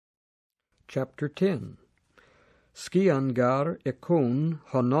chapter 10. Skian gar ekon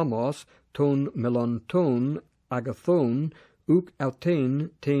honamos ton melonton agathon uk autein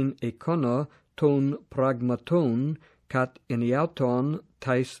ten ekona ton pragmaton kat eniauton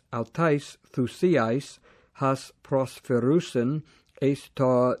tais autais thusiais has prosperusen eis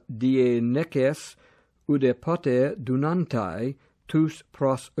ta dienekes udepote dunantai tus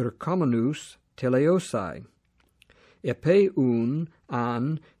pros urcomenus teleosai. Epeun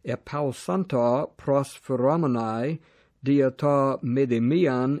an epausanta prosperomenai diata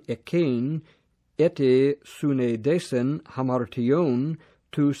medemian ekein ete sune desen hamartion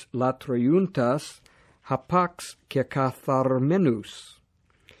tus latriuntas hapax kekatharmenus.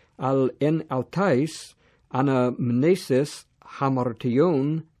 Al en autais anamnesis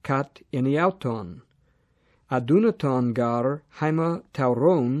hamartion kat eniauton. Adunaton gar haima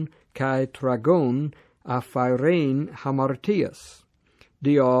tauron kai tragon aphirein hamartias.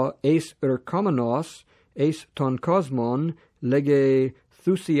 Dia eis urcomenos, eis ton cosmon, lege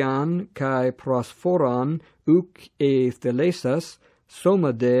thusian kai prosphoron uk e thelesas,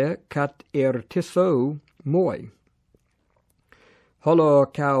 somade kat ertiso moi. Holo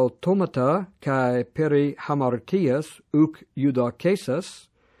tomata kai peri hamartias uk eudocesas,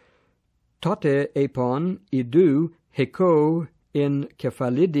 tote epon idu heko in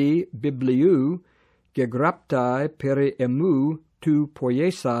kephalidi bibliou, gegraptai peri emu tu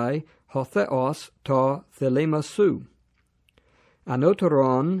poiesai hotheos ta thelemasu.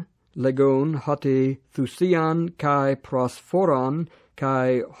 Anoteron legon hoti thusian kai prosphoron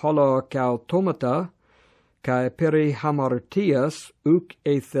kai holocautomata kai peri hamartias uk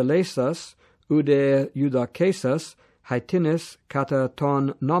ethelesas ude eudocesas haitinis kata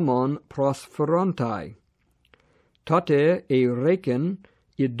ton nomon prosphorontai. Tote e reken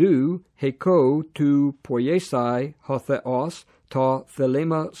idu heko tu poiesai hotheos ta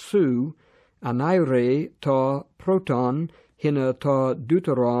thelema su, anaire ta proton hina ta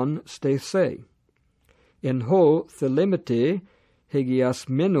deuteron stese. In ho thelemete hegias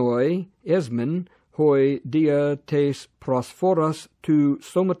menoi esmen hoi dia tes prosphoros tu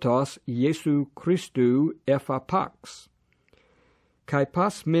somatos Iesu Christu ephapax. Kai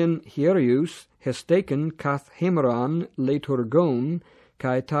pas min hierius hesteken kath hemeron leturgon,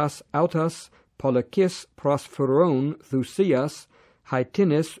 kai tas autas polakis prosphoron thusias,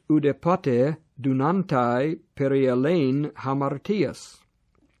 haitinis udepote dunantai perialein hamartias.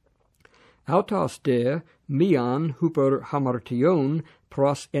 Autas de mian huper hamartion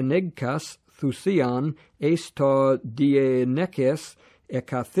pros enegkas thusian eis ta dienekes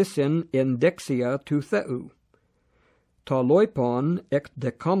ekathisin indexia tu theu. Ta loipon ek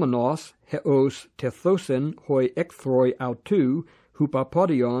decomenos heos tethosin hoi ekthroi autu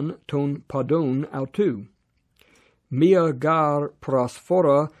hupapodion ton padon autu. Mia gar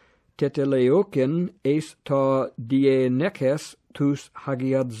prosphora teteleokin eis ta dienekes tus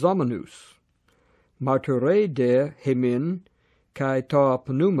hagiadzomenus. Martyre de hemin, kai ta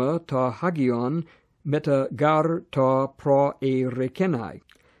pneuma ta hagion meta gar ta pro e rekenai.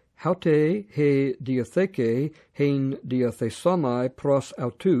 Haute he diatheke hein diathesomai pros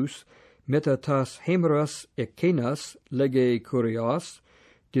autus, meta tas hemeras ekenas lege kurios,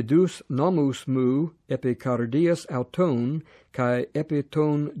 didus nomus mu epicardias auton, kai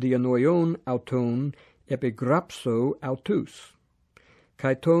epiton dianoion auton, epigrapso autus.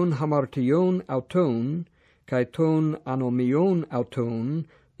 Kai ton hamartion auton, kai ton anomion auton,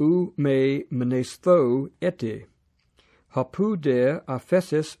 u me menestho ete. Hapu de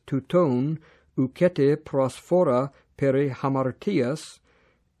aphesis tuton, ucete prosphora peri hamartias,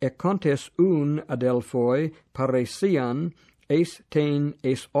 econtes un adelphoi paresian, eis ten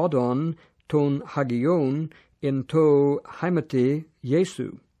eis odon ton hagion in to haimate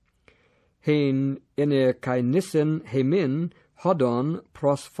Iesu. Hein ene kai nissen hemin hodon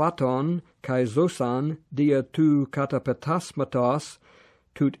prosphaton kai zosan dia tu katapetasmatos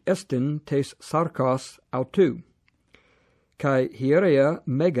tut estin tes sarkos autu. Kai hierea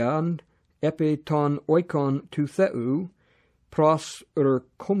megan epi ton oikon tu theu, pros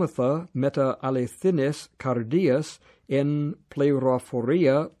urcomatha meta alethinis cardias en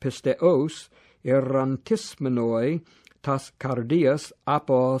pleirophoria pisteos errantismenoi tas cardias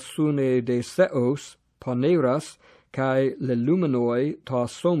apo sune de seos poneras kai lelumenoi ta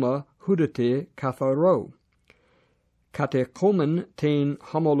soma hudete katharo. Catechomen ten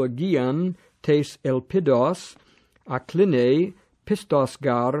homologian tes elpidos acline pistos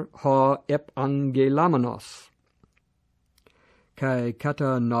gar ha ep angelamenos. Kai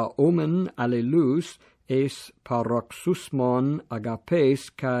kata naomen allelus es paroxysmon agapes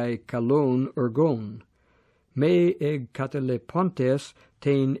kai kalon ergon. me eg katelepontes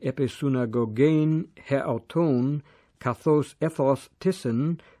tein episynagogein heauton, kathos ethos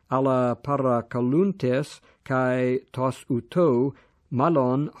tisen, ala parakaluntes, kai tos uto,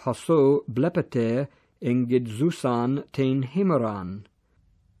 malon hoso blepete, engidzusan tein hemeran.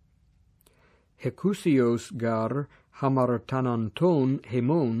 Hecusios gar hamartananton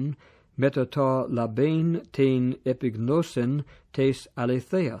hemon, metata labein tein epignosen tes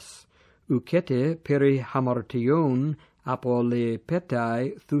aletheas, ucete peri hamartion apo le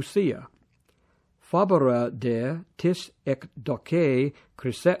petai thusia. Fabera de tis ec doce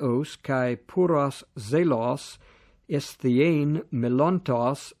chryseos cae puras zelos esthien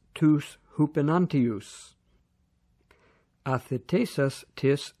melontos tus hupenantius. Athitesas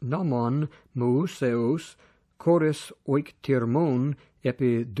tis nomon Mouseos, choris oic tirmon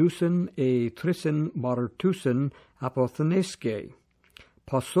epi dusen e trisen martusen apothenesque.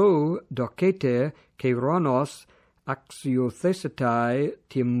 Poso docete keironos axiothesetae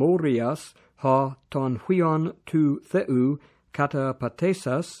timorias ha ton huion tu theu kata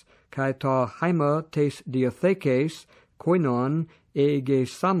patesas, kai ta haima tes diathekes koinon ege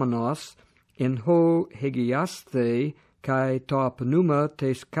samanos in ho hegiasthe kai ta pneuma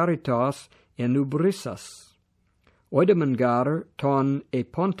tes caritas en ubrisas. Oidemengar ton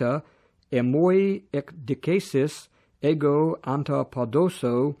eponta emoi ec dicesis ego anta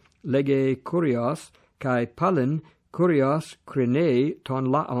podoso lege curios kai palin curios crine ton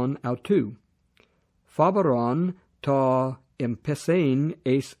laon autu. Faberon ta empesein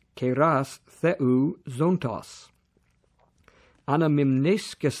eis keras theu zontos.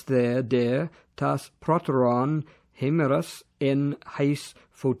 Anamimnesceste de tas proteron hemeras en heis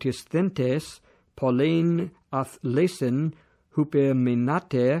photistentes polein athlesen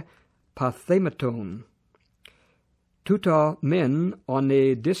hupeminate pathematon. Tuta men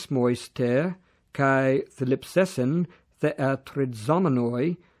one dismoiste kai thlipsesen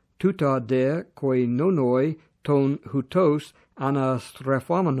theatrizomenoi, tuta de koinonoi ton hutos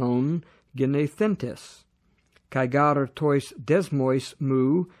anastrophomenon genethentes. Kai gar tois desmois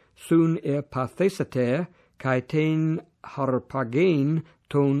mu sun pathesate, kai ten harpagein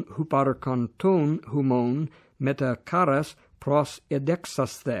ton huparkanton humon meta caras pros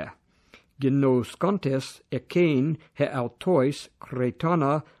edexaste. Gnoscontes ekein he autois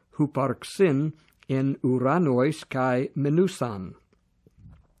cretana huparxin en uranois kai menusan.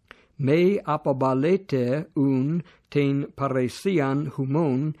 Me apobalete un ten paresian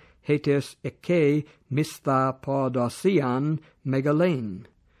humon hetes eke mistha podosian megalen.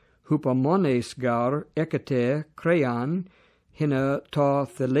 Hupamones gar ekete crean, hina ta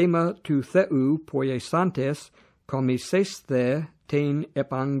thelema tu theu poiesantes comiseste ten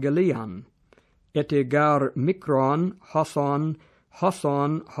epangelian. Ete gar mikron hoson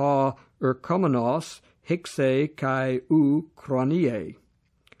ha urkomenos hixe kai u chronie.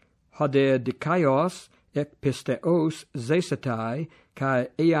 Hode dikaios ek pisteos zesetai kai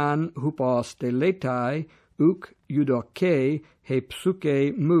ean hupos deletai uk judoke he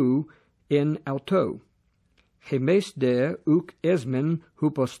psuke mu in auto. Hemes de uk esmen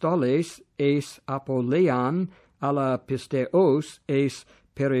hupostoles eis apolean ala pisteos eis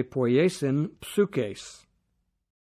peripoiesen psukes.